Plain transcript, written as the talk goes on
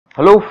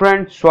Hello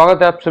friends,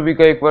 स्वागत है आप सभी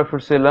का एक बार फिर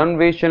से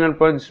LearnWay चैनल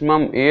पर, जिसमें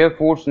हम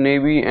एयरफोर्स,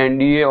 नेवी,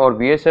 NDA और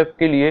BSF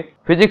के लिए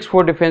फिजिक्स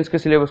फॉर डिफेंस के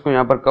सिलेबस को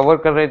यहाँ पर कवर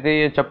कर रहे थे।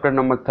 ये chapter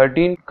number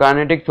 13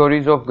 kinetic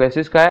theories of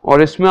gases का है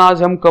और इसमें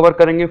आज हम कवर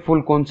करेंगे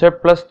full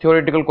concept plus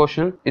theoretical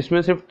question.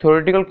 इसमें सिर्फ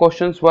थ्योरेटिकल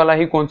क्वेश्चंस वाला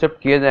ही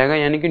कॉन्सेप्ट किया जाएगा,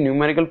 यानी कि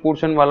न्यूमेरिकल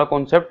पोर्शन वाला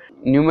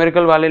कॉन्सेप्ट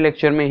न्यूमेरिकल वाले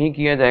लेक्चर में ही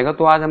किया जाएगा।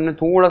 तो आज हमने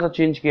थोड़ा सा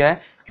चेंज किया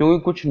है, क्योंकि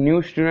कुछ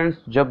न्यू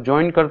स्टूडेंट्स जब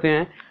ज्वाइन करते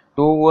हैं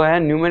तो वो है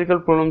न्यूमेरिकल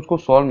प्रॉब्लम्स को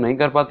सॉल्व नहीं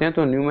कर पाते हैं।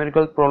 तो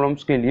न्यूमेरिकल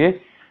प्रॉब्लम्स के लिए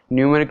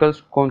न्यूमेरिकल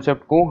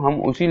कॉन्सेप्ट को हम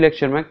उसी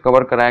लेक्चर में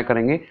कवर कराया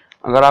करेंगे।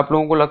 अगर आप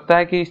लोगों को लगता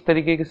है कि इस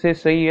तरीके से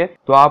सही है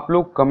तो आप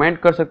लोग कमेंट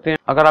कर सकते हैं।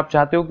 अगर आप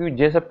चाहते हो कि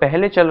जैसा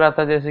पहले चल रहा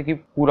था, जैसे कि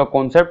पूरा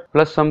कॉन्सेप्ट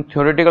प्लस सम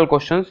थ्योरेटिकल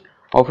क्वेश्चंस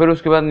और फिर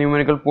उसके बाद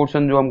न्यूमेरिकल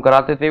पोर्शन जो हम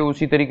कराते थे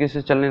उसी तरीके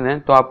से चलने दें,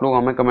 तो आप लोग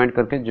हमें कमेंट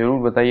करके जरूर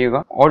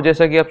बताइएगा। और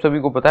जैसा कि आप सभी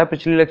को पता है,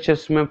 पिछले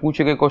लेक्चर्स में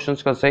पूछे गए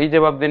क्वेश्चंस का सही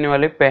जवाब देने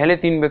वाले पहले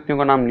 3 व्यक्तियों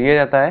का नाम लिया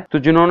जाता है। तो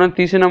जिन्होंने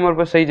तीसरे नंबर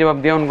पर सही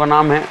जवाब दिया उनका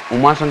नाम है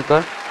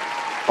उमाशंकर,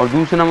 और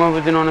दूसरे नंबर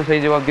पर जिन्होंने सही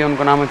जवाब दिया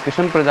उनका नाम है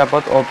किशन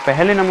प्रजापत, और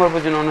पहले नंबर पर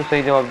जिन्होंने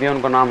सही जवाब दिया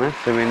उनका नाम है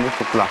शिवेंद्र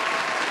शुक्ला।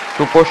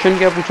 तो क्वेश्चन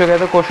क्या पूछा गया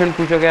था? क्वेश्चन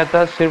पूछा गया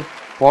था सिर्फ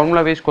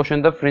फॉर्मूला बेस्ड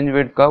क्वेश्चन था फ्रिंज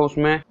वेट का,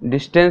 उसमें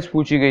डिस्टेंस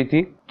पूछी गई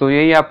थी। तो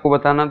यही आपको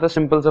बताना था,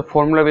 सिंपल सा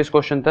फॉर्मूला बेस्ड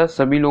क्वेश्चन था।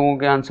 सभी लोगों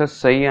के आंसर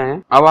सही आए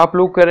हैं। अब आप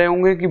लोग कह रहे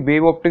होंगे कि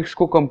वेव ऑप्टिक्स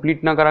को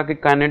कंप्लीट ना करा के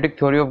काइनेटिक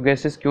थ्योरी ऑफ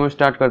गैसेस क्यों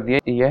स्टार्ट कर दिया?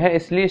 यह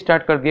इसलिए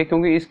स्टार्ट कर दिया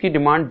क्योंकि इसकी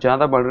डिमांड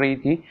ज्यादा बढ़ रही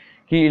थी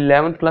कि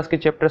 11th क्लास के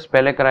चैप्टर्स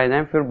पहले कराए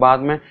जाएं, फिर बाद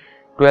में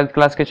 12th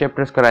क्लास के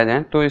चैप्टर्स कराए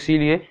जाएं। तो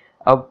इसीलिए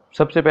अब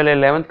सबसे पहले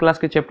 11th क्लास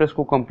के चैप्टर्स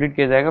को कंप्लीट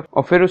किया जाएगा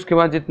और फिर उसके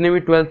बाद जितने भी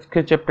 12th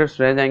के चैप्टर्स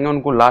रह जाएंगे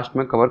उनको लास्ट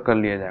में कवर कर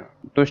लिया जाएगा।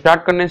 तो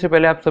स्टार्ट करने से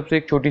पहले आप सबसे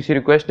एक छोटी सी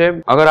रिक्वेस्ट है,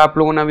 अगर आप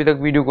लोगों ने अभी तक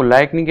वीडियो को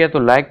लाइक नहीं किया तो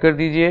लाइक कर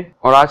दीजिए,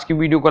 और आज की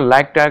वीडियो का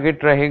लाइक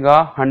टारगेट रहेगा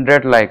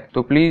 100 लाइक,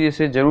 तो प्लीज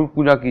इसे जरूर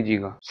पूरा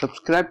कीजिएगा।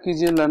 सब्सक्राइब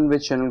कीजिए LearnWay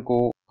चैनल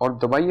को और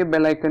दबाइए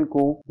बेल आइकन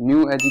को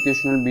न्यू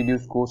एजुकेशनल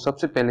वीडियोस को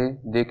सबसे पहले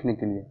देखने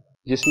के लिए,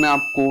 जिसमें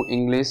आपको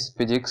इंग्लिश,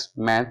 फिजिक्स,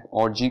 मैथ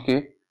और जीके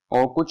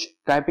और कुछ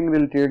टाइपिंग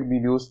रिलेटेड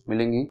वीडियोस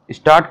मिलेंगी।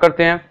 स्टार्ट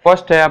करते हैं।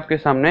 फर्स्ट है आपके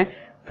सामने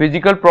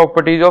फिजिकल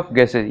प्रॉपर्टीज ऑफ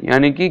गैसेज,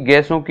 यानी कि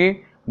गैसों की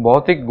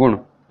भौतिक गुण।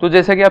 तो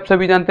जैसा कि आप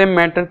सभी जानते हैं,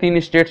 मैटर 3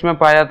 स्टेट्स में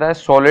पाया जाता है,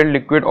 सॉलिड,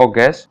 लिक्विड और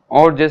गैस।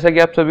 और जैसा कि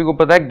आप सभी को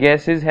पता है,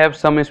 gases have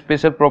some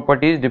special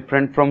properties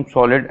different from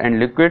solid and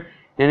liquid,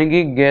 यानी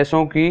कि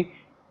गैसों की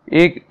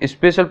एक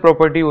स्पेशल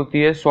प्रॉपर्टी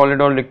होती है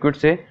सॉलिड और लिक्विड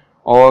से,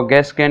 और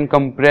गैस कैन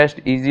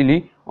कंप्रेस्ड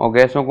इजीली, और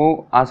गैसों को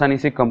आसानी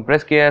से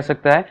कंप्रेस किया जा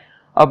सकता है।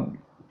 अब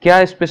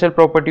क्या स्पेशल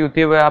प्रॉपर्टी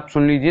होती है वह आप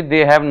सुन लीजिए।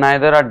 They have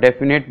neither a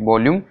definite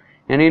volume,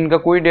 यानी इनका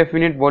कोई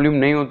डेफिनेट वॉल्यूम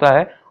नहीं होता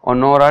है, और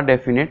नॉर अ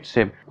डेफिनेट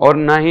शेप, और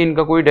ना ही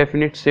इनका कोई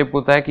डेफिनेट शेप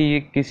होता है कि ये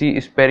किसी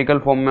स्पेरिकल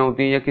फॉर्म में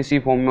होती है या किसी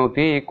फॉर्म में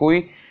होती है। ये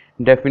कोई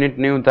डेफिनेट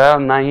नहीं होता है, और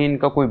ना ही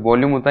इनका कोई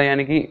वॉल्यूम होता है,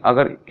 यानी कि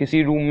अगर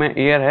किसी रूम में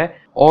एयर है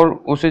और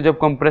उसे जब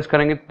कंप्रेस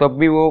करेंगे तब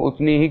भी वो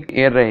उतनी ही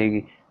एयर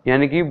रहेगी,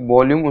 यानी कि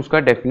वॉल्यूम उसका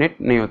डेफिनेट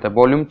नहीं होता।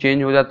 वॉल्यूम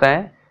चेंज हो जाता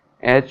है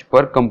एच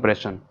पर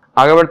कंप्रेशन।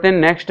 आगे बढ़ते हैं।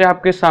 नेक्स्ट है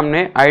आपके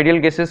सामने आइडियल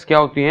गैसेस क्या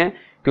होती हैं।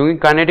 क्योंकि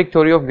काइनेटिक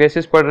थ्योरी ऑफ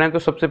गैसेस पढ़ रहे हैं तो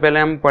सबसे पहले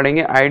हम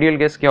पढ़ेंगे आइडियल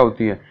गैस क्या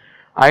होती है।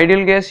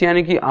 आइडियल गैस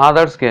यानी कि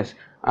आदर्श गैस।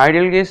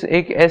 आइडियल गैस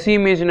एक ऐसी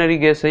इमेजिनरी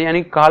गैस है,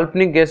 यानी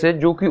काल्पनिक गैस है,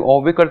 जो कि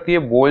ऑबे करती है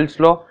Boyle's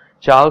law,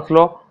 Charles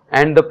law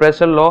and the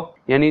pressure law,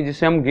 यानी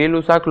जिसे हम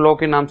गेल-लुसाक लॉ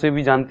के नाम से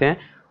भी जानते हैं।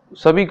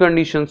 सभी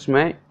कंडीशंस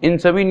में इन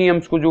सभी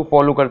नियम्स को जो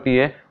फॉलो करती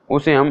है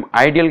उसे हम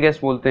आइडियल गैस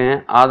बोलते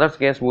हैं, आदर्श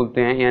गैस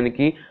बोलते हैं, यानी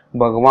कि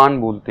भगवान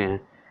बोलते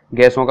हैं,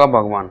 गैसों का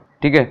भगवान।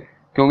 ठीक है,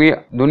 क्योंकि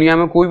दुनिया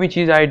में कोई भी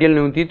चीज आइडियल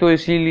नहीं होती, तो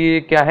इसीलिए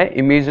क्या है,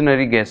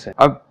 इमेजिनरी गैस है।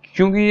 अब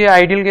क्योंकि ये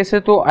आइडियल गैस है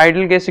तो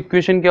आइडियल गैस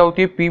इक्वेशन क्या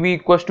होती है? PV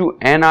इक्वल्स टू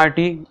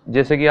nRT,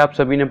 जैसे कि आप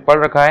सभी ने पढ़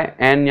रखा है।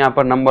 n यहाँ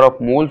पर नंबर ऑफ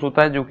मोल्स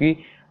होता है जो कि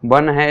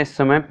 1 है इस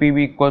समय। PV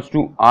equals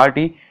to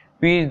RT,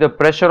 P is the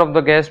pressure of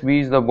the gas, V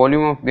is the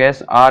volume of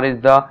gas, R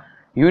is the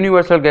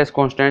universal gas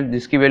constant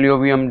जिसकी वैल्यू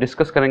अभी हम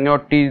डिस्कस करेंगे,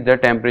 और T is the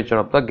temperature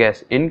of the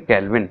gas in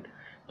kelvin.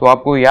 तो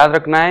आपको याद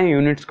रखना है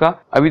यूनिट्स का।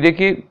 अभी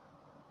देखिए,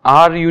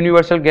 आर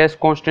यूनिवर्सल गैस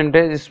कांस्टेंट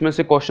है, जिसमें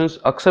से क्वेश्चंस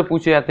अक्सर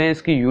पूछे जाते हैं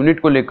इसकी यूनिट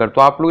को लेकर,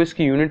 तो आप लोग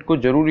इसकी यूनिट को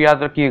जरूर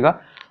याद रखिएगा।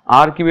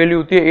 आर की वैल्यू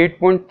होती है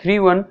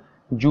 8.31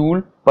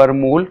 जूल पर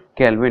मोल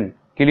केल्विन।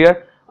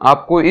 क्लियर?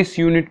 आपको इस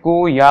यूनिट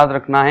को याद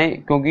रखना है,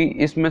 क्योंकि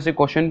इसमें से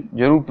क्वेश्चन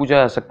जरूर पूछा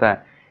जा सकता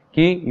है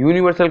कि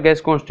यूनिवर्सल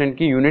गैस कांस्टेंट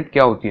की यूनिट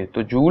क्या होती है।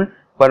 तो जूल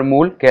पर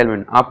मोल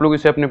केल्विन, आप लोग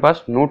इसे अपने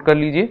पास नोट कर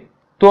लीजिए।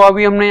 तो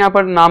अभी हमने यहाँ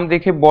पर नाम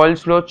देखे,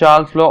 बॉयल्स लॉ,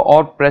 चार्ल्स लॉ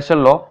और प्रेशर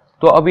लॉ।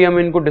 तो अभी हम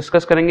इनको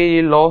डिस्कस करेंगे।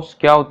 ये लॉस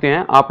क्या होते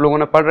हैं आप लोगों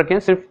ने पढ़ रखे हैं,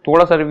 सिर्फ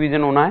थोड़ा सा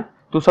रिवीजन होना है।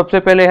 तो सबसे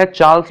पहले है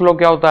चार्ल्स लॉ।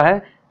 क्या होता है?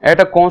 एट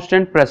अ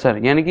कांस्टेंट प्रेशर,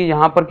 यानी कि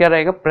यहाँ पर क्या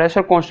रहेगा,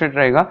 प्रेशर कांस्टेंट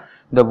रहेगा।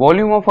 The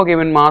volume of a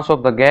given mass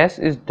of the gas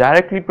is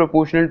directly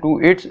proportional to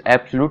it's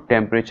absolute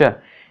temperature,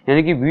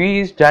 यानी कि V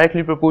is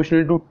directly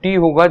proportional to T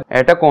होगा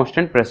एट अ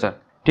कांस्टेंट प्रेशर।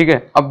 ठीक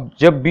है, अब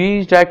जब B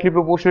is directly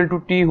proportional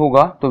to T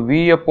होगा तो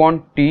V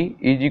upon T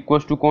is equal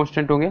to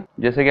constant हो गया,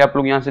 जैसे कि आप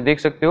लोग यहाँ से देख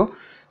सकते हो।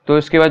 तो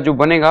इसके बाद जो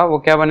बनेगा वो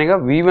क्या बनेगा,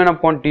 V1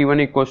 upon T1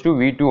 equal to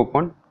V2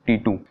 upon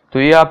T2। तो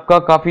ये आपका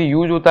काफी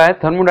यूज होता है।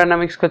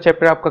 थर्मोडायनामिक्स का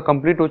चैप्टर आपका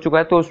कंप्लीट हो चुका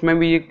है, तो उसमें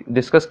भी ये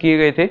डिस्कस किए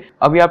गए थे।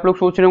 अभी आप लोग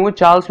सोच रहे होंगे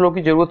चार्ल्स लॉ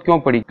की जरूरत क्यों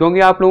पड़ी, क्योंकि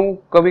आप लोगों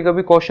को कभी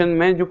कभी क्वेश्चन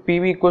में जो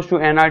PV इक्वल्स टू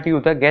nRT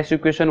होता है, गैस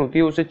इक्वेशन होती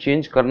है, उसे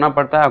चेंज करना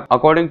पड़ता है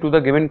according to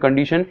the given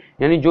condition,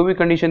 यानी जो भी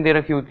कंडीशन दे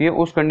रखी होती है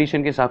उस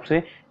कंडीशन के हिसाब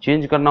से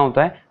चेंज करना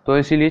होता है। तो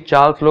इसीलिए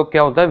चार्ल्स लॉ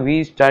क्या होता है, V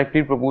is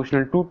directly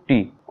proportional to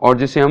T, और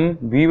जिसे हम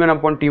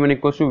V1/T1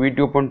 equals to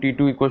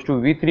V2/T2 equals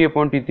to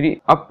V3/T3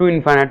 up to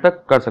infinite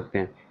तक कर सकते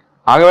हैं।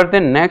 आगे बढ़ते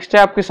हैं। नेक्स्ट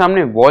है आपके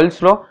सामने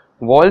वॉल्स लॉ।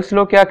 वॉल्स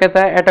लॉ क्या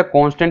कहता है, एट अ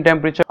कांस्टेंट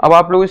टेम्परेचर। अब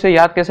आप लोग इसे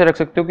याद कैसे रख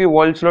सकते हो कि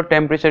वॉल्स लॉ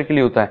टेम्परेचर के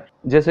लिए होता है।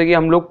 जैसे कि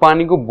हम लोग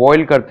पानी को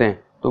बॉईल करते हैं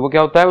तो वो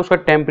क्या होता है, उसका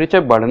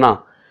टेम्परेचर बढ़ना।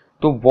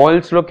 तो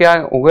वॉल्स लॉ क्या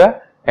हो गया,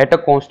 एट अ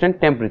कांस्टेंट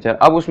टेम्परेचर।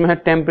 अब उसमें है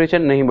टेम्परेचर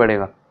नहीं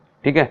बढ़ेगा,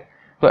 ठीक है।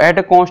 तो at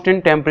a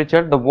constant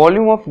temperature the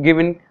volume of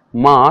given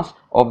mass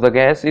of the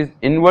gas is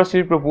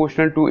inversely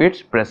proportional to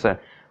it's pressure.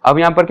 अब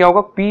यहाँ पर क्या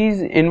होगा, P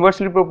इज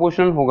इनवर्सली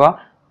प्रोपोर्शनल होगा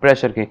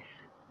प्रेशर के।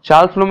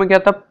 चार्ल्स लॉ में क्या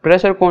था,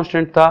 प्रेशर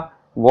कांस्टेंट था,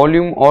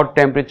 वॉल्यूम और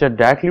टेम्परेचर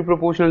डायरेक्टली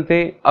प्रोपोर्शनल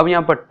थे। अब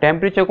यहाँ पर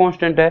टेम्परेचर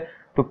कांस्टेंट है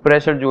तो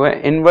प्रेशर जो है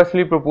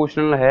इनवर्सली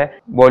प्रोपोर्शनल है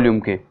वॉल्यूम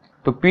के।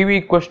 तो PV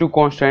equals to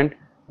constant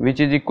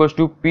which is equals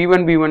to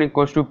P1V1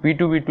 equals to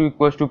P2V2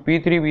 equals to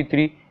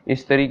P3V3।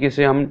 इस तरीके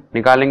से हम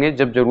निकालेंगे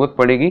जब जरूरत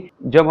पड़ेगी।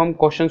 जब हम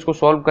क्वेश्चंस को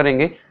सॉल्व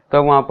करेंगे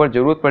तब वहां पर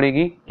जरूरत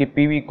पड़ेगी कि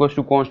PV equals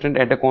to constant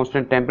at a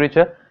constant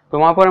temperature. तो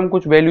वहां पर हम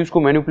कुछ वैल्यूज को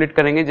मैनिपुलेट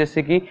करेंगे,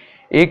 जैसे कि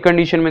एक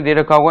कंडीशन में दे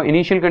रखा होगा,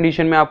 इनिशियल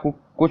कंडीशन में आपको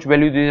कुछ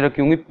वैल्यू दे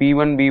रखी होंगी,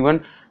 P1 V1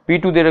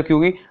 P2 दे रखी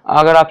होगी।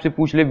 अगर आपसे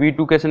पूछ ले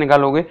V2 कैसे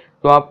निकालोगे,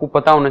 तो आपको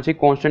पता होना चाहिए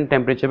कांस्टेंट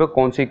टेम्परेचर पर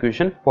कौन सी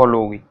इक्वेशन फॉलो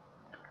होगी।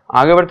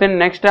 आगे बढ़ते हैं।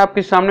 नेक्स्ट है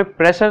आपके सामने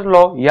प्रेशर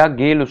लॉ या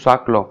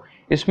गेल-लुसाक लॉ।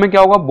 इसमें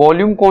क्या होगा,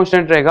 वॉल्यूम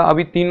कांस्टेंट रहेगा।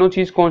 अभी तीनों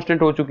चीज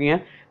कांस्टेंट हो चुकी हैं।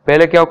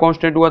 पहले क्या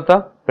कांस्टेंट हुआ था,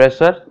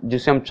 प्रेशर,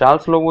 जिसे हम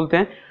चार्ल्स लॉ बोलते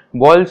हैं।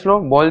 Boyle's law,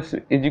 boils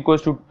is equal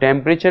to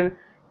temperature,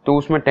 तो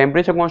उसमें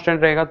टेम्परेचर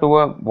कांस्टेंट रहेगा, तो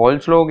वह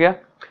बॉयल्स लॉ हो गया।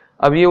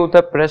 अब ये होता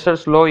है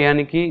प्रेशर्स लॉ,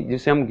 यानी कि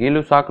जिसे हम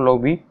गेल-लुसाक लॉ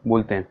भी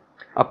बोलते हैं।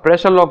 अब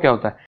प्रेशर लॉ क्या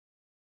होता है,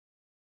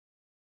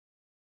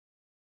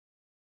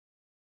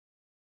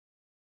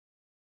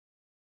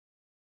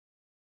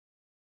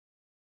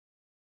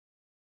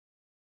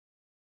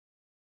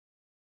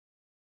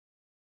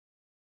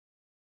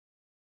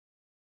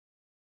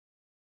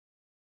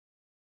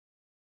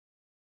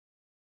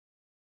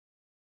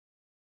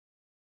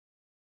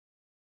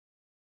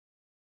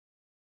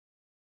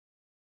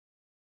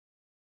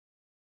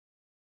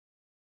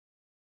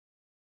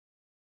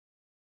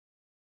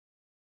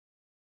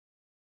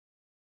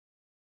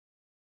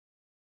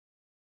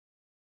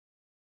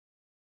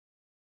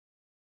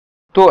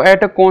 तो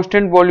at a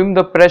constant volume the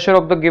pressure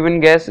of the given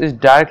gas is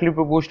directly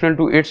proportional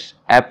to it's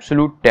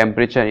absolute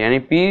temperature, यानी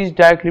P is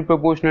directly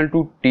proportional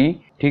to T,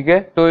 ठीक है।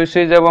 तो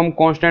इसे जब हम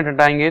कांस्टेंट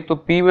हटाएंगे तो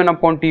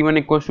P1/T1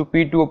 equals to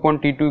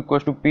P2/T2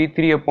 equals to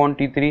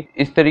P3/T3।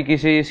 इस तरीके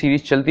से ये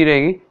सीरीज चलती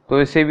रहेगी।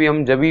 तो इसे भी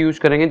हम जब भी यूज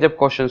करेंगे जब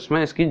क्वेश्चंस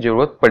में इसकी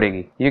जरूरत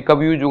पड़ेगी। ये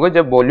कब यूज होगा,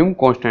 जब वॉल्यूम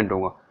कांस्टेंट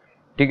होगा,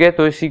 ठीक है।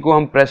 तो इसी को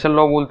हम प्रेशर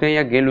लॉ बोलते हैं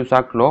या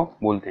गेल-लुसाक लॉ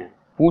बोलते हैं।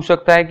 पूछ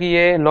सकता है कि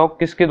ये लॉ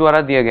किसके द्वारा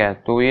दिया गया है,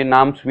 तो ये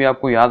नाम्स भी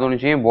आपको याद होने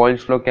चाहिए।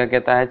 बॉयल्स लॉ क्या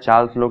कहता है,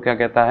 चार्ल्स लॉ क्या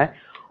कहता है,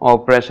 और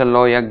प्रेशर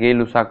लॉ या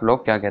गेल-लुसाक लॉ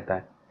क्या कहता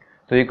है।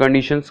 तो ये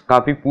कंडीशंस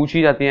काफ़ी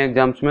पूछी जाती हैं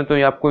एग्जाम्स में, तो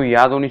ये आपको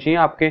याद होनी चाहिए,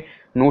 आपके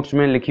नोट्स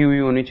में लिखी हुई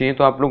होनी चाहिए।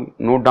 तो आप लोग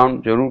नोट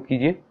डाउन जरूर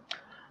कीजिए।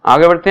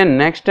 आगे बढ़ते हैं।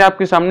 नेक्स्ट है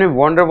आपके सामने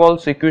वॉन डेर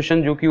वाल्स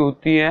इक्वेशन, जो कि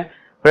होती है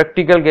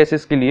प्रैक्टिकल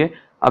गैसेस के लिए।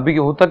 अभी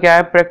होता क्या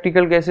है,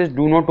 practical gases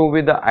do not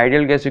obey the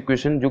ideal gas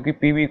equation, जो कि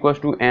PV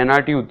इक्वल्स टू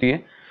nRT होती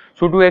है।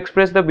 So to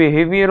express the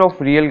behavior of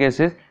real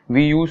gases,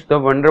 we use the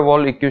van der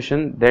Waals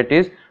equation. That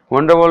is,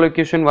 van der Waals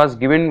equation was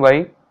given by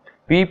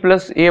P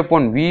plus A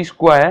upon V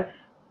square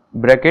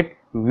bracket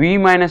V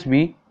minus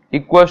B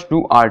equals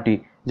to RT.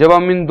 जब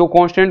हम इन दो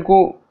constant को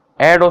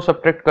add और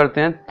subtract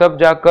करते हैं तब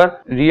जाकर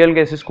real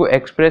gases को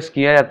एक्सप्रेस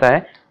किया जाता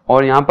है।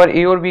 और यहाँ पर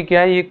A और B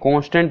क्या है, ये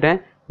कांस्टेंट हैं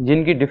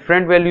जिनकी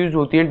डिफरेंट वैल्यूज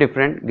होती हैं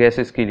डिफरेंट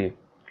गैसेस के लिए।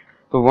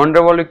 तो van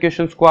der Waals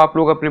इक्वेशंस को आप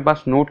लोग अपने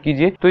पास नोट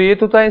कीजिए। तो ये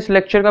तो था इस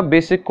लेक्चर का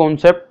बेसिक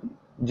कॉन्सेप्ट,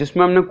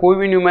 जिसमें हमने कोई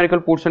भी न्यूमेरिकल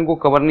पोर्शन को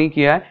कवर नहीं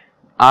किया है।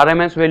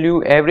 RMS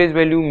value, average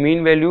value,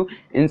 mean value,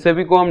 इन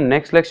सभी को हम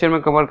नेक्स्ट लेक्चर में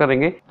कवर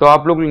करेंगे। तो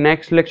आप लोग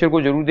नेक्स्ट लेक्चर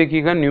को जरूर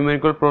देखिएगा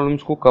न्यूमेरिकल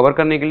प्रॉब्लम्स को कवर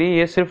करने के लिए।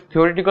 ये सिर्फ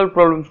थ्योरेटिकल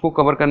प्रॉब्लम्स को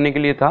कवर करने के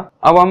लिए था।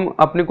 अब हम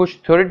अपने कुछ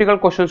थ्योरेटिकल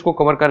क्वेश्चंस को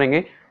कवर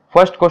करेंगे।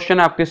 फर्स्ट क्वेश्चन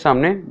आपके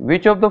सामने,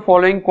 which of the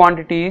following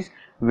quantities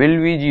will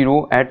be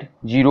zero eight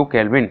 0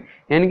 kelvin,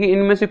 यानी कि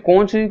इनमें से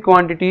कौन सी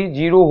क्वांटिटी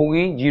जीरो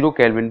होगी 0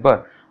 केल्विन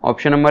पर।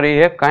 ऑप्शन नंबर ए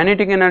है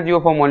kinetic energy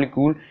of a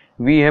molecule,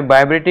 B है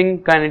vibrating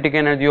kinetic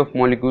energy of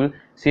molecule,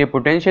 सी है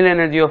potential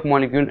energy of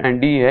molecule, and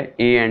D है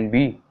ए एंड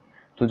बी।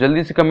 तो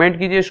जल्दी से कमेंट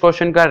कीजिए इस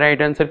क्वेश्चन का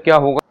राइट आंसर क्या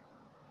होगा।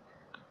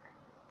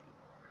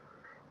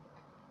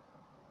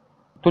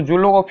 तो जो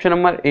लोग ऑप्शन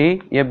नंबर ए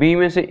या बी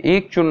में से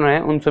एक चुन रहे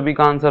हैं उन सभी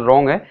का आंसर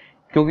रॉन्ग है,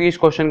 क्योंकि इस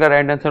क्वेश्चन का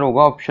राइट आंसर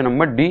होगा option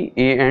number D,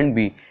 A and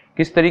B.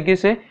 किस तरीके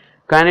से,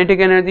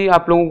 काइनेटिक एनर्जी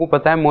आप लोगों को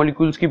पता है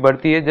मॉलिक्यूल्स की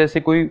बढ़ती है। जैसे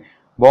कोई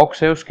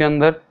बॉक्स है उसके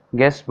अंदर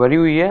गैस भरी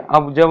हुई है,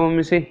 अब जब हम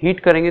इसे हीट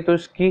करेंगे तो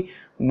इसकी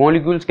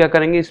मॉलिक्यूल्स क्या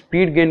करेंगे,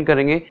 स्पीड गेन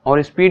करेंगे,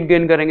 और स्पीड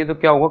गेन करेंगे तो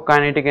क्या होगा,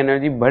 काइनेटिक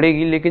एनर्जी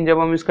बढ़ेगी। लेकिन जब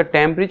हम इसका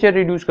टेम्परेचर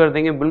रिड्यूस कर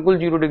देंगे, बिल्कुल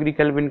 0 डिग्री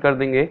केल्विन कर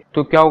देंगे,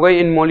 तो क्या होगा,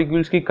 इन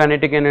मॉलिक्यूल्स की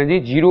काइनेटिक एनर्जी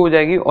 0 हो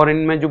जाएगी और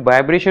इनमें जो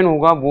वाइब्रेशन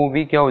होगा वो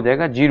भी क्या हो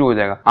जाएगा, 0 हो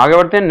जाएगा। आगे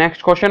बढ़ते हैं,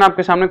 नेक्स्ट क्वेश्चन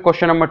आपके सामने,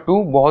 क्वेश्चन नंबर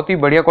 2। बहुत ही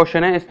बढ़िया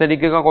क्वेश्चन है, इस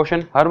तरीके का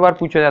क्वेश्चन हर बार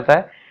पूछा जाता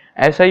है।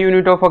 ऐसा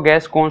unit of a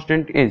gas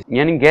constant is,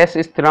 यानी गैस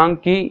स्थिरांक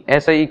की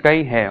ऐसा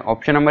इकाई है।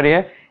 ऑप्शन नंबर ए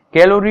है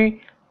कैलोरी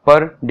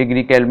पर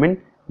डिग्री केल्विन,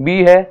 बी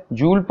है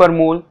जूल पर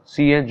मोल,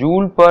 सी है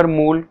जूल पर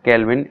मोल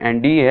केल्विन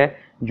एंड डी है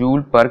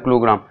जूल पर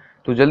किलोग्राम।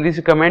 तो जल्दी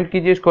से कमेंट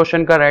कीजिए इस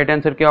क्वेश्चन का राइट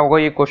आंसर क्या होगा।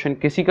 ये क्वेश्चन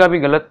किसी का भी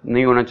गलत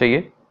नहीं होना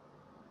चाहिए।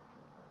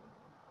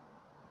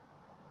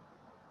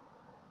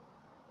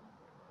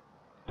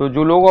 तो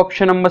जो लोग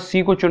ऑप्शन नंबर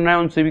सी को चुन रहे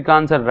हैं उन सभी का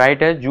आंसर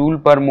राइट है, जूल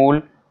पर मोल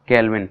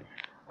केल्विन।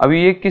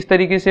 अभी ये किस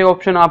तरीके से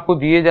ऑप्शन आपको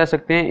दिए जा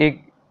सकते हैं, एक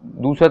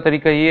दूसरा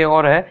तरीका ये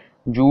और है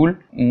जूल,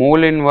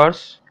 मोल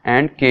इनवर्स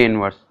एंड के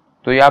इनवर्स।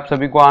 तो ये आप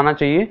सभी को आना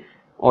चाहिए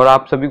और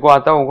आप सभी को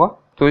आता होगा।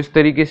 तो इस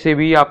तरीके से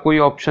भी आपको ये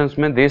ऑप्शंस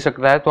में दे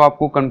सकता है, तो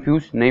आपको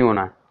कंफ्यूज नहीं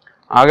होना है।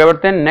 आगे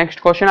बढ़ते हैं, नेक्स्ट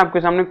क्वेश्चन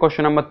आपके सामने,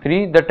 question number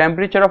 3। The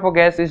temperature of a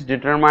gas is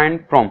determined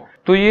from.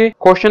 तो ये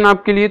क्वेश्चन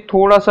आपके लिए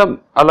थोड़ा सा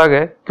अलग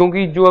है,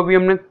 क्योंकि जो अभी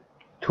हमने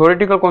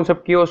थ्योरेटिकल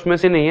कॉन्सेप्ट किया उसमें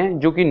से नहीं है,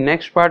 जो कि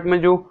नेक्स्ट पार्ट में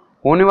जो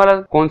होने वाला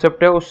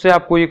कॉन्सेप्ट है उससे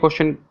आपको ये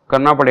क्वेश्चन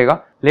करना पड़ेगा।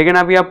 लेकिन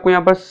अभी आपको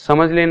यहाँ पर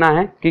समझ लेना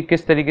है कि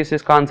किस तरीके से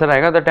इसका आंसर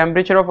आएगा। The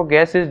temperature of a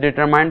gas is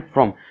determined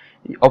from,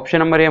 option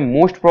number a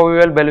most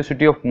probable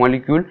velocity of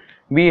molecule,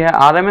 B है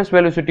आरएमएस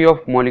वेलोसिटी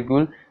ऑफ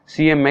मॉलिक्यूल,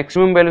 सी है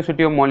maximum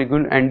velocity of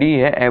molecule and D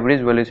है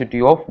एवरेज वेलोसिटी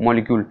ऑफ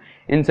मॉलिक्यूल।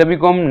 इन सभी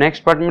को हम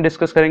next part में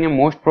discuss करेंगे।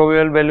 Most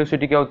probable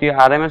velocity क्या होती है,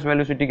 आरएमएस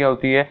वेलोसिटी क्या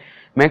होती है,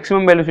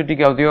 मैक्सिमम वेलोसिटी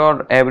क्या होती है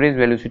और एवरेज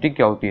वेलोसिटी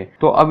क्या होती है।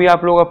 तो अभी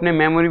आप लोग अपने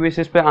मेमोरी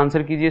बेसिस पे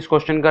आंसर कीजिए इस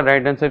क्वेश्चन का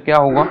राइट आंसर क्या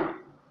होगा।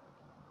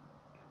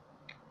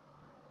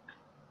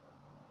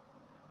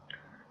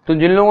 तो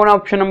जिन लोगों ने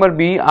option number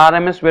B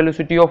RMS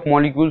velocity of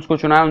molecules को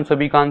चुना है उन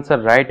सभी का आंसर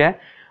राइट है।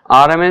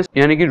 आरएमएस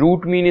यानी कि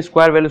रूट मीन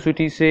स्क्वायर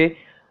वेलोसिटी से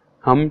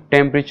हम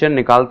टेम्परेचर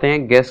निकालते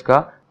हैं गैस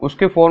का,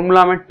 उसके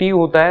फॉर्मूला में टी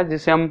होता है,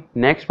 जिसे हम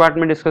नेक्स्ट पार्ट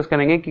में डिस्कस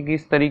करेंगे कि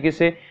किस तरीके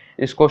से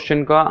इस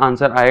क्वेश्चन का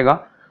आंसर आएगा।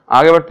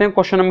 आगे बढ़ते हैं,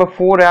 क्वेश्चन नंबर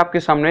 4 है आपके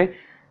सामने।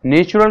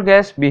 Natural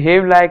gas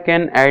behave like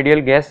an ideal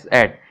gas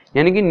at,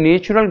 यानी कि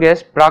नेचुरल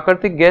गैस,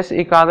 प्राकृतिक गैस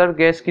एक आदर्श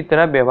गैस की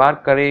तरह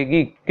व्यवहार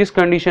करेगी, किस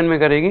कंडीशन में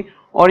करेगी।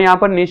 और यहाँ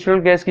पर नेचुरल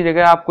गैस की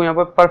जगह आपको यहाँ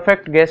पर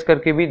परफेक्ट गैस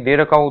करके भी दे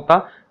रखा होता,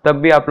 तब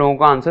भी आप लोगों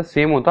का आंसर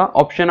सेम होता।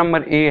 ऑप्शन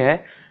नंबर ए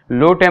है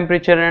low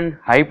temperature and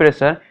high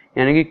pressure,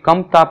 यानी कि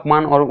कम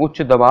तापमान और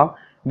उच्च दबाव,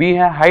 बी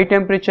है high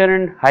temperature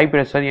and high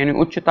pressure, यानी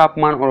उच्च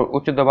तापमान और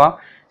उच्च दबाव,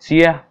 सी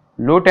है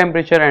low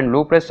temperature and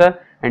low pressure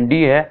and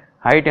D है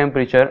high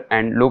temperature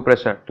and low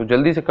pressure. तो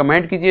जल्दी से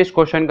कमेंट कीजिए इस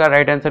क्वेश्चन का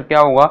राइट आंसर क्या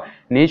होगा।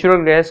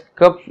 नेचुरल गैस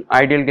कब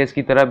आइडियल गैस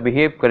की तरह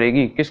बिहेव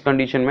करेगी, किस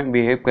कंडीशन में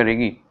बिहेव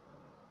करेगी।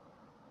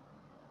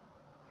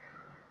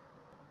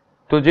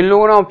 तो जिन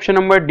लोगों ने ऑप्शन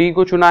नंबर डी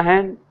को चुना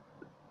है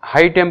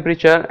high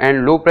temperature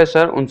and low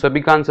pressure, उन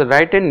सभी का आंसर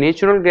राइट है।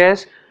 नेचुरल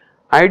गैस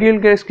आइडियल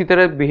गैस की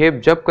तरह बिहेव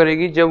जब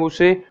करेगी जब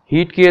उसे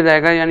हीट किया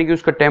जाएगा, यानी कि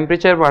उसका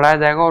टेम्परेचर बढ़ाया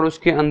जाएगा और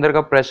उसके अंदर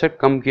का प्रेशर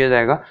कम किया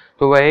जाएगा,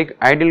 तो वह एक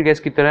आइडियल गैस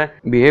की तरह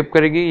बिहेव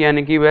करेगी,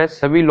 यानी कि वह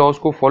सभी लॉज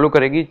को फॉलो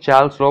करेगी,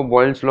 चार्ल्स लॉ,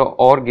 बॉयल्स लॉ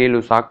और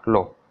गे-लुसाक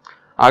लॉ।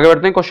 आगे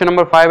बढ़ते हैं, क्वेश्चन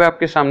नंबर 5 है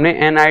आपके सामने।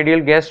 An ideal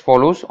gas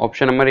follows,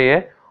 option number A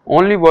है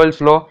ओनली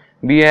बॉयल्स लॉ,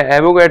 बी है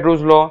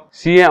एवोगैड्रोस लॉ,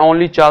 सी है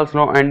only Charles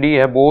law and D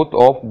है both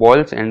of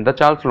boils and the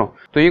Charles law.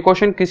 तो ये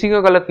क्वेश्चन किसी का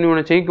गलत नहीं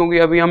होना चाहिए, क्योंकि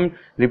अभी हम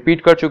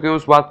रिपीट कर चुके हैं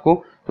उस बात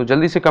को। तो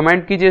जल्दी से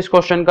कमेंट कीजिए इस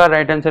क्वेश्चन का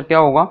राइट आंसर क्या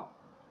होगा।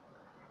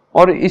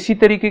 और इसी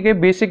तरीके के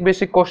बेसिक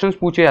क्वेश्चंस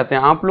पूछे जाते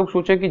हैं। आप लोग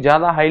सोचें कि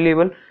ज्यादा हाई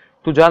लेवल,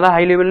 तो ज्यादा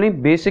हाई लेवल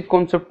नहीं, बेसिक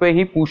कॉन्सेप्ट पे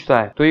ही पूछता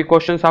है, तो ये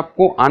क्वेश्चंस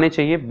आपको आने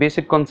चाहिए,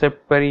 बेसिक कॉन्सेप्ट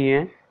पर ही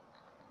हैं।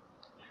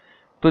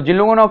 तो जिन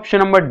लोगों ने option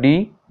number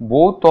D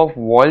both of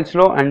Boyle's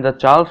law and the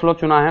Charles law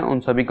चुना है उन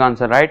सभी का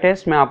आंसर राइट है।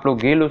 इसमें आप लोग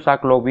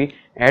गे-लुसाक लॉ भी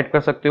ऐड कर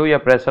सकते हो या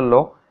प्रेशर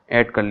लॉ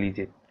ऐड कर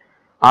लीजिए।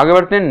 आगे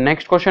बढ़ते हैं,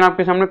 नेक्स्ट क्वेश्चन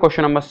आपके सामने,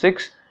 question number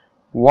 6।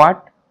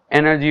 What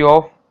energy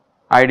of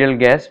ideal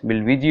gas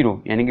will be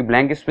zero, यानी कि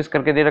ब्लैंक स्पेस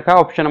करके दे रखा है।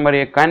 Option number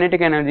A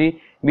kinetic energy,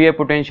 B है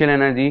पोटेंशियल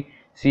एनर्जी,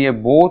 सी है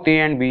both A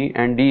and B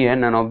and D है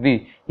नन ऑफ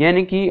दी,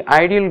 यानी कि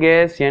आइडियल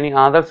गैस यानी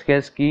आदर्श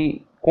गैस की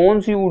कौन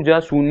सी ऊर्जा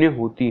शून्य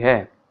होती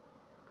है।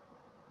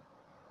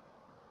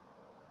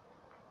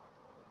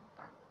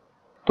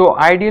 तो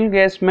आइडियल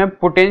गैस में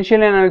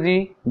पोटेंशियल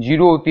एनर्जी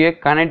जीरो होती है,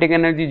 काइनेटिक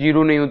एनर्जी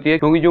जीरो नहीं होती है,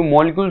 क्योंकि जो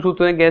मॉलिक्यूल्स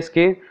होते हैं गैस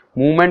के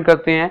मूवमेंट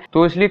करते हैं,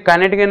 तो इसलिए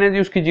काइनेटिक एनर्जी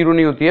उसकी जीरो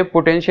नहीं होती है,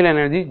 पोटेंशियल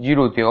एनर्जी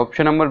जीरो होती है।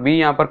 ऑप्शन नंबर बी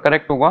यहाँ पर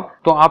करेक्ट होगा।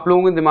 तो आप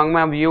लोगों के दिमाग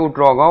में अब ये उठ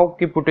रहा होगा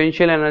कि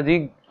पोटेंशियल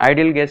एनर्जी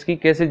आइडियल गैस की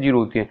कैसे जीरो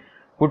होती है।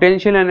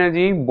 पोटेंशियल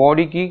एनर्जी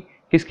बॉडी की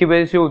किसकी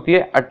वजह से होती है,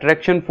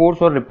 अट्रैक्शन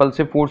फोर्स और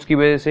रिपल्सिव फोर्स की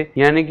वजह से,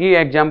 यानी कि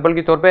एग्जांपल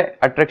के तौर पे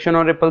अट्रैक्शन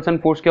और रिपल्सन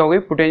फोर्स क्या हो गई,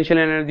 potential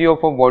energy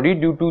of a body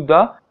due to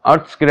the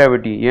earth's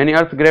gravity, यानी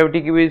अर्थ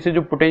ग्रेविटी की वजह से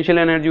जो पोटेंशियल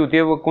एनर्जी होती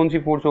है वो कौन सी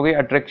फोर्स हो गई,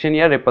 अट्रैक्शन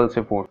या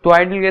रिपल्सिव फोर्स। तो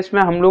आइडियल गैस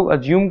में हम लोग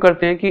अज्यूम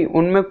करते हैं कि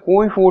उनमें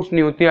कोई फोर्स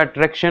नहीं होती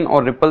अट्रैक्शन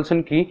और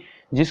रिपल्सन की,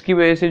 जिसकी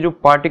वजह से जो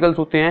पार्टिकल्स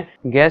होते हैं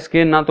गैस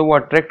के, ना तो वो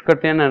अट्रैक्ट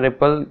करते हैं ना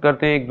रिपल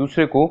करते हैं एक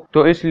दूसरे को,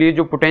 तो इसलिए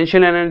जो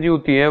पोटेंशियल एनर्जी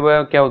होती है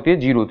वह क्या होती है,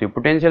 जीरो होती है।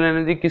 पोटेंशियल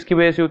एनर्जी किसकी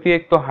वजह से होती है,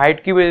 एक तो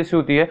हाइट की वजह से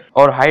होती है,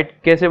 और हाइट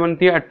कैसे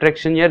बनती है,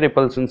 अट्रैक्शन या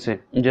रिपल्सन से,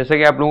 जैसा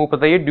कि आप लोगों को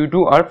पता है ड्यू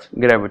टू अर्थ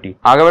ग्रेविटी।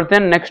 आगे बढ़ते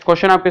हैं, नेक्स्ट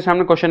क्वेश्चन आपके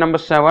सामने question number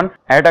 7,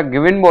 at a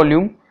given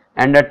volume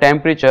and a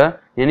temperature,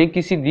 यानी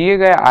किसी दिए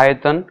गए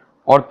आयतन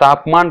और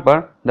तापमान पर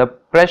the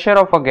pressure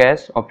of a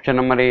gas, option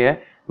number A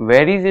है,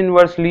 varies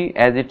inversely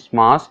as its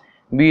mass,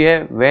 B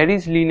है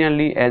varies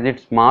linearly as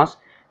its mass,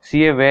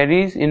 सी है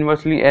varies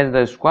inversely as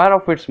the square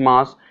of its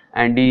mass,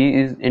 and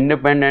D is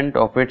independent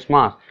of its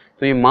mass.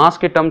 तो ये मास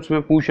के terms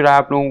में पूछ रहा है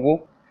आप लोगों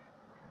को।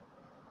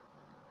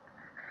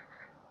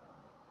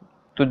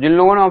 तो जिन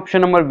लोगों ने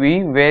option number B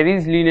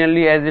varies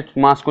linearly as its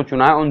mass को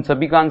चुना है उन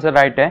सभी का आंसर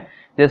राइट है।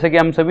 जैसा कि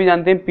हम सभी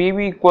जानते हैं P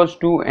V equals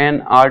to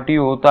N R T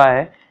होता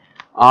है,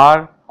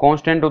 आर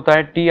कांस्टेंट होता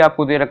है, टी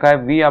आपको दे रखा है,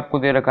 वी आपको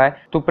दे रखा है।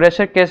 तो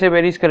प्रेशर कैसे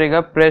वेरीज करेगा,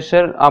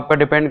 प्रेशर आपका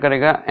डिपेंड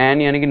करेगा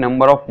एन यानी कि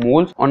नंबर ऑफ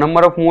मोल्स, और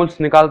नंबर ऑफ मोल्स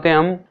निकालते हैं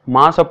हम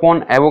mass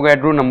upon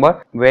Avogadro number,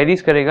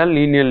 varies करेगा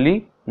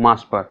लीनियरली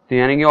मास पर। तो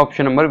यानी कि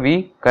ऑप्शन नंबर वी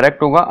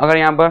करेक्ट होगा। अगर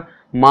यहाँ पर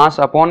मास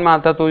अपॉन में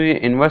आता तो ये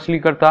इनवर्सली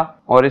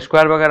करता, और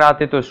स्क्वायर वगैरह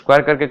आते तो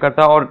स्क्वायर करके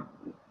करता, और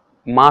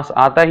मास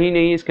आता ही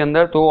नहीं इसके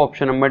अंदर, तो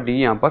ऑप्शन नंबर डी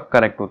यहाँ पर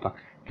करेक्ट होता।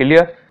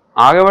 क्लियर।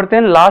 आगे बढ़ते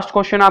हैं, लास्ट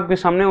क्वेश्चन आपके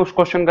सामने, उस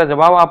क्वेश्चन का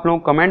जवाब आप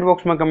लोग कमेंट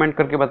बॉक्स में कमेंट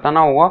करके बताना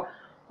होगा।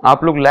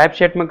 आप लोग लाइव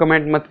चैट में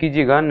कमेंट मत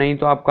कीजिएगा, नहीं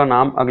तो आपका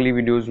नाम अगली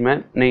वीडियोस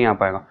में नहीं आ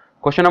पाएगा।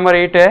 क्वेश्चन नंबर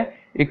 8 है,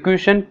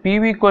 equation P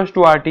V equals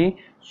to R T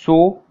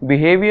so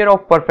behaviour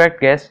of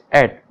perfect gas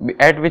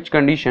at which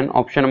condition,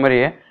 option number A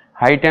है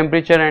high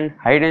temperature and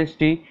high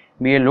density,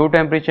 B है low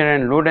temperature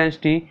and low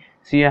density,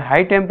 सी है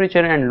high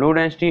temperature and low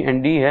density,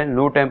 and D है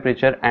low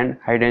temperature and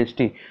high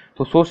density.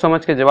 तो सोच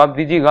समझ के जवाब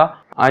दीजिएगा।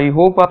 आई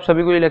होप आप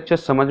सभी को ये लेक्चर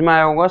समझ में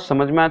आया होगा।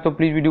 समझ में आया तो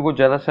प्लीज वीडियो को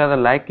ज्यादा से ज्यादा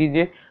लाइक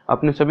कीजिए,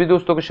 अपने सभी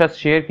दोस्तों के साथ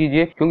शेयर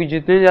कीजिए, क्योंकि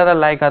जितने ज्यादा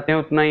लाइक आते हैं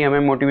उतना ही हमें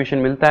मोटिवेशन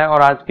मिलता है।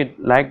 और आज के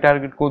लाइक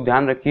टारगेट को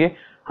ध्यान रखिए,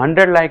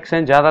 100 लाइक्स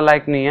हैं, ज्यादा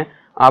लाइक नहीं है।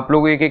 आप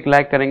लोग एक एक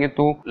लाइक करेंगे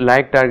तो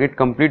लाइक टारगेट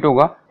कंप्लीट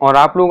होगा। और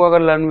आप लोग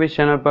अगर LearnWay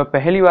चैनल पर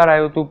पहली बार आए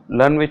हो तो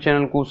LearnWay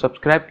चैनल को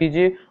सब्सक्राइब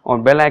कीजिए और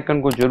बेल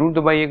आइकन को जरूर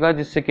दबाइएगा,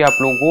 जिससे कि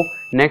आप लोगों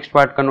को नेक्स्ट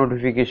पार्ट का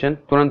नोटिफिकेशन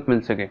तुरंत मिल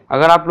सके।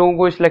 अगर आप लोगों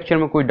को इस लेक्चर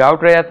में कोई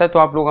डाउट रह जाता है तो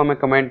आप लोग हमें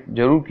कमेंट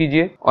जरूर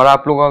कीजिए, और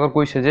आप लोग अगर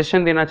कोई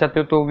सजेशन देना चाहते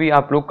हो तो भी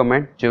आप लोग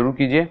कमेंट जरूर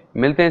कीजिए।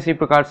 मिलते हैं इसी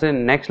प्रकार से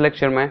नेक्स्ट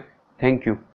लेक्चर में। Thank you.